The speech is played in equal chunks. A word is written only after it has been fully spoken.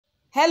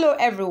Hello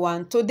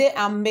everyone, today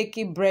I'm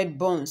making bread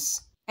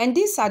buns and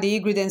these are the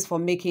ingredients for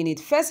making it.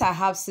 First I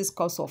have 6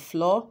 cups of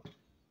flour,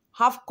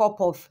 half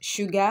cup of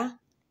sugar,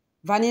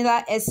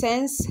 vanilla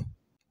essence,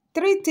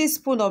 3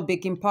 teaspoons of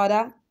baking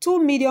powder,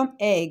 2 medium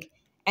egg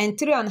and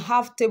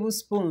 3.5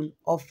 tablespoons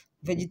of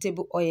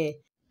vegetable oil.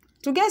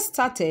 To get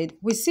started,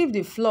 we sieve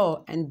the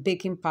flour and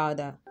baking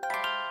powder.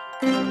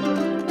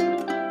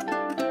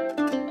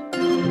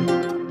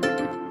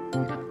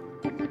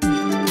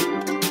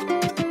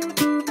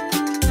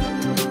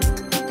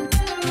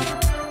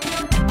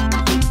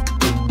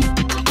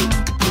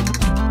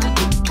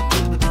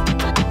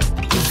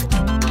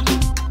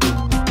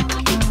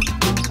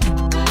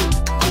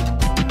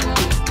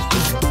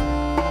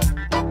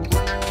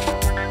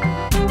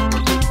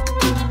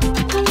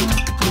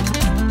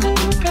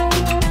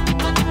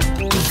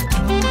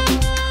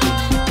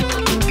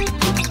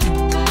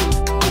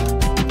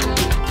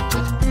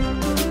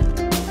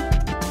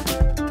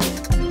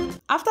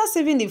 After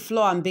sieving the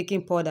flour and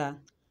baking powder,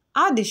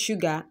 add the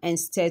sugar and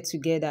stir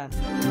together.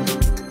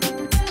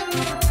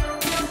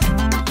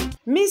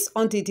 Mix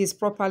until it is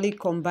properly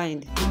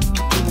combined.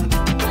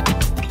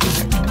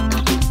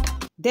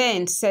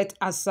 Then set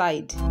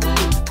aside.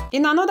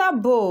 In another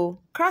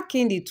bowl, crack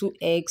in the 2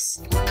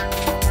 eggs.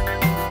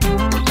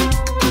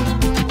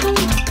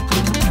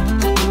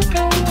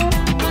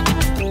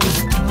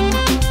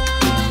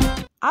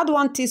 Add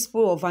 1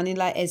 teaspoon of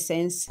vanilla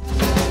essence,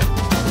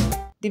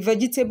 the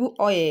vegetable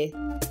oil,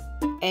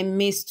 and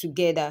mix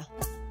together.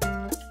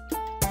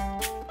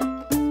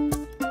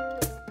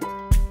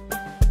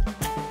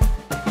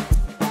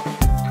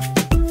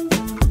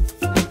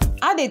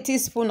 Add a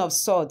teaspoon of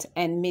salt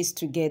and mix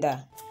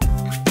together.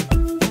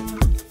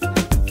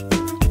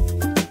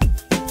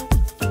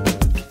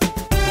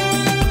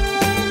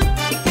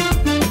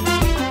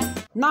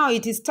 Now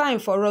it is time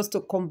for us to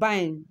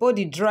combine both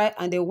the dry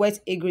and the wet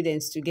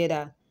ingredients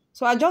together.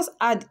 So I just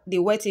add the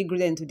wet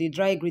ingredient to the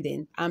dry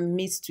ingredient and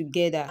mix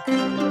together.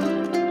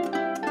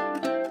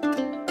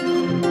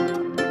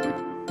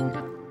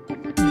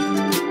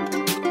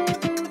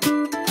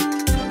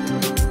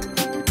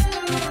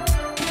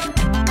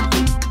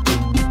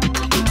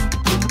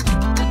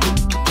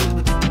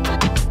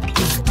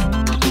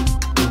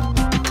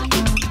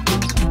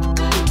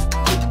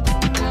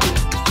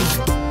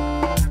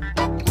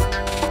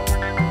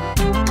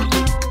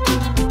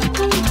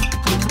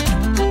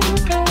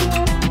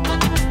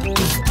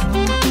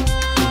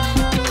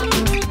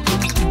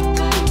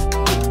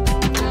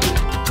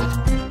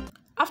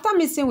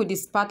 Mixing with the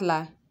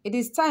spatula, it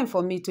is time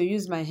for me to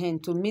use my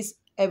hand to mix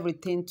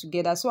everything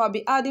together. So I'll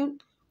be adding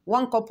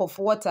 1 cup of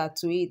water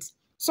to it.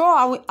 So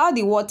I will add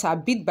the water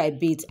bit by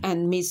bit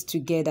and mix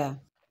together.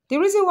 The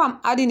reason why I'm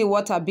adding the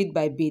water bit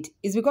by bit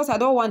is because I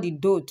don't want the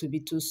dough to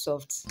be too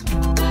soft.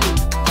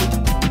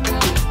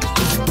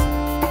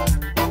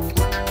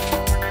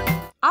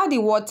 Add the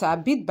water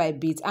bit by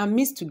bit and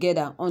mix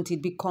together until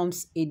it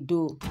becomes a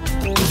dough.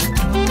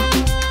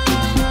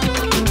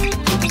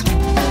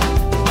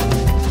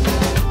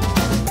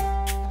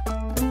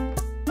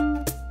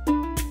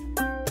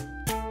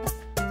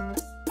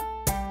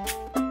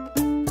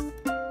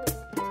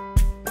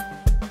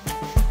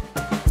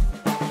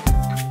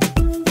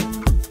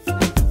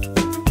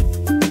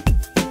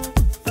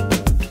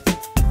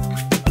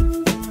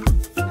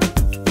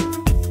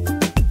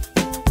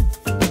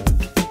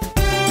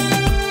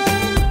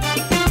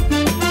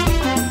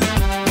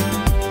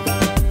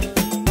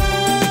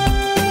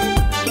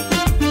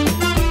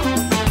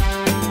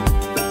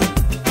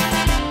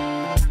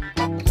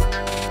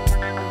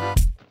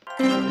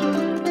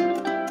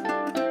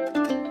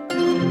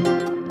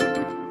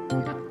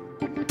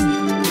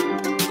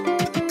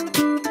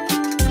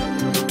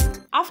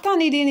 After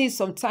kneading it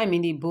some time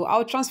in the bowl,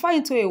 I'll transfer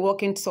into a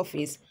working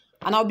surface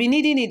and I'll be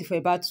kneading it for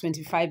about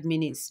 25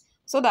 minutes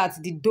so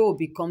that the dough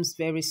becomes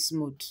very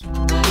smooth.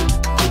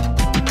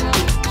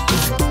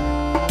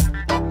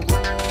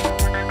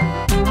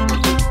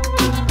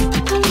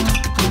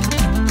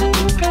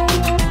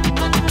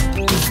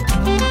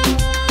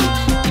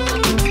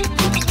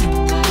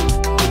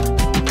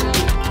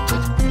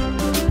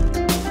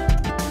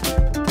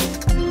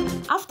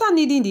 After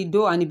kneading the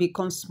dough and it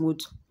becomes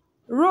smooth,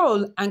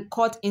 roll and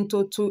cut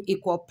into 2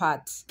 equal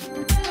parts.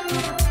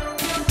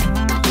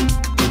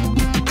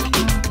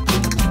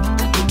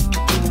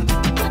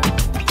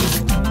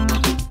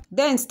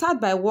 Then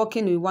start by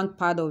working with one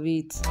part of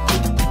it.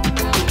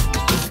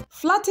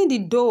 Flatten the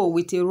dough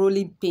with a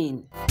rolling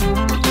pin.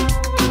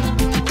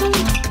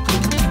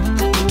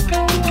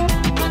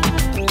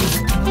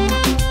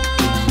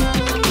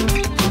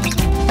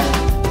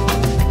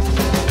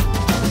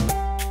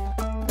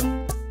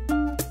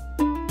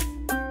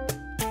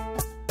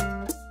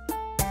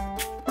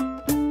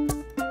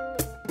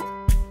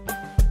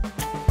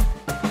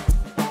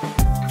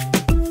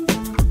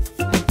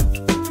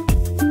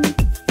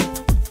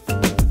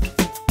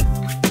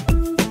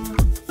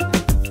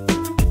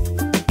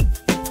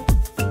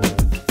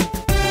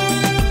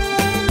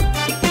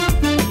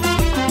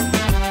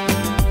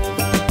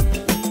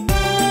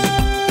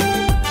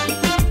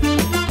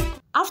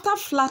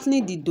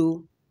 flattening the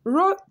dough,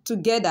 roll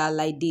together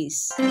like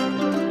this.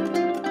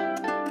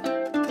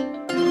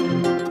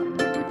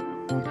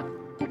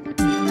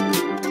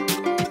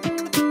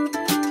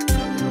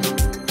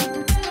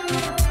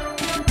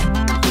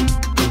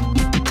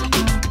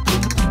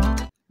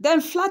 Then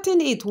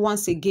flatten it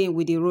once again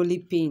with a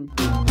rolling pin.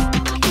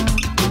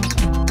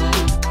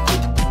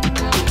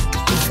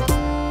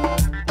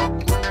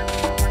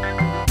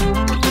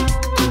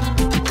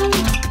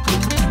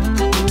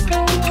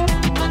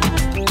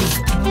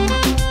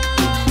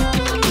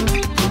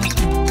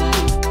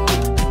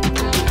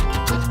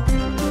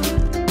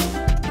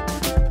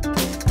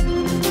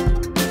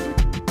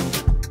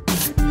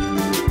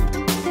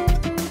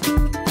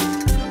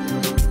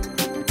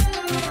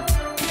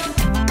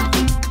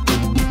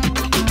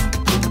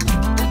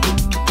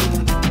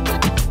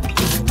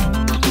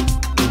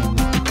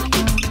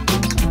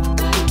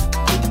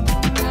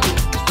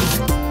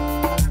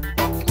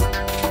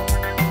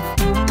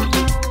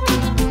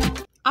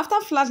 After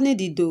flattening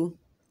the dough,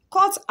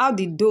 cut out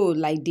the dough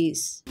like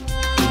this.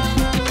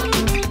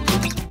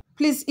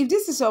 Please, if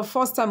this is your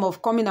first time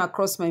of coming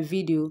across my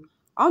video,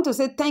 I want to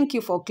say thank you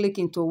for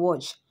clicking to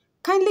watch.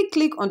 Kindly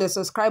click on the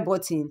subscribe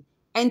button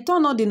and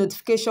turn on the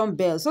notification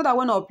bell so that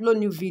when I upload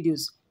new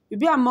videos, you'll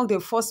be among the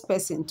first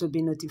person to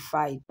be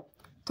notified.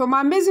 To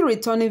my amazing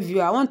returning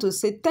viewer, I want to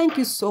say thank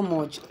you so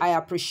much. I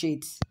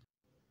appreciate.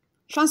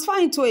 Transfer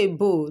into a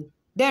bowl,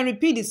 then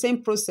repeat the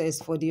same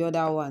process for the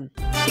other one.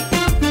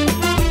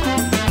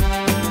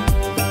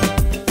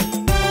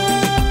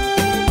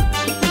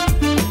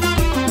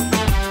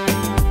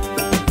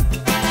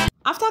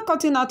 After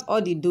cutting out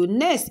all the dough,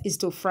 next is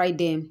to fry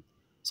them.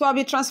 So I'll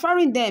be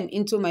transferring them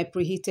into my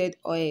preheated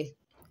oil.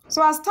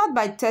 So I'll start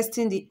by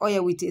testing the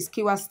oil with a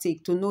skewer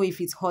stick to know if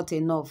it's hot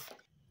enough.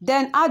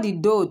 Then add the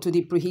dough to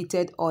the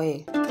preheated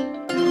oil.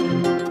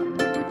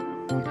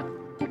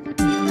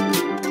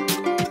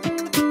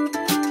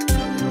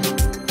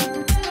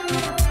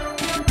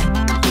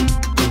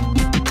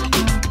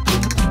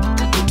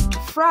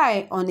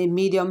 Fry on a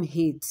medium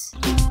heat.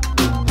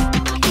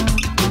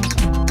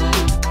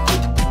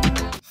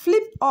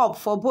 Flip up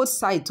for both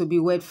sides to be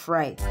wet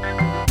fried.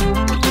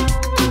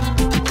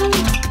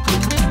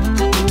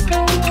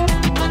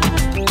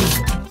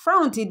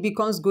 Fry until it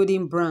becomes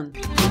golden brown.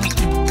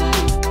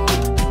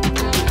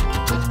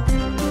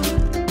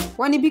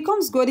 When it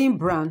becomes golden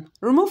brown,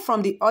 remove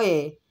from the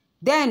oil.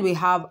 Then we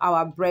have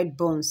our bread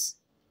buns.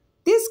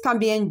 This can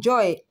be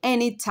enjoyed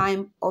any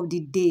time of the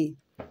day,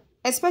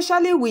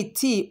 especially with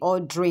tea or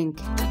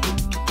drink.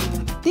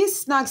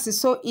 This snack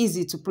is so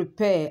easy to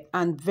prepare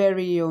and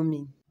very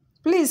yummy.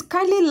 Please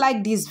kindly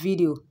like this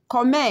video,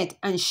 comment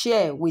and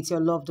share with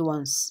your loved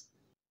ones.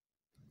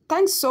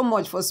 Thanks so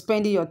much for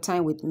spending your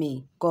time with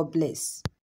me. God bless.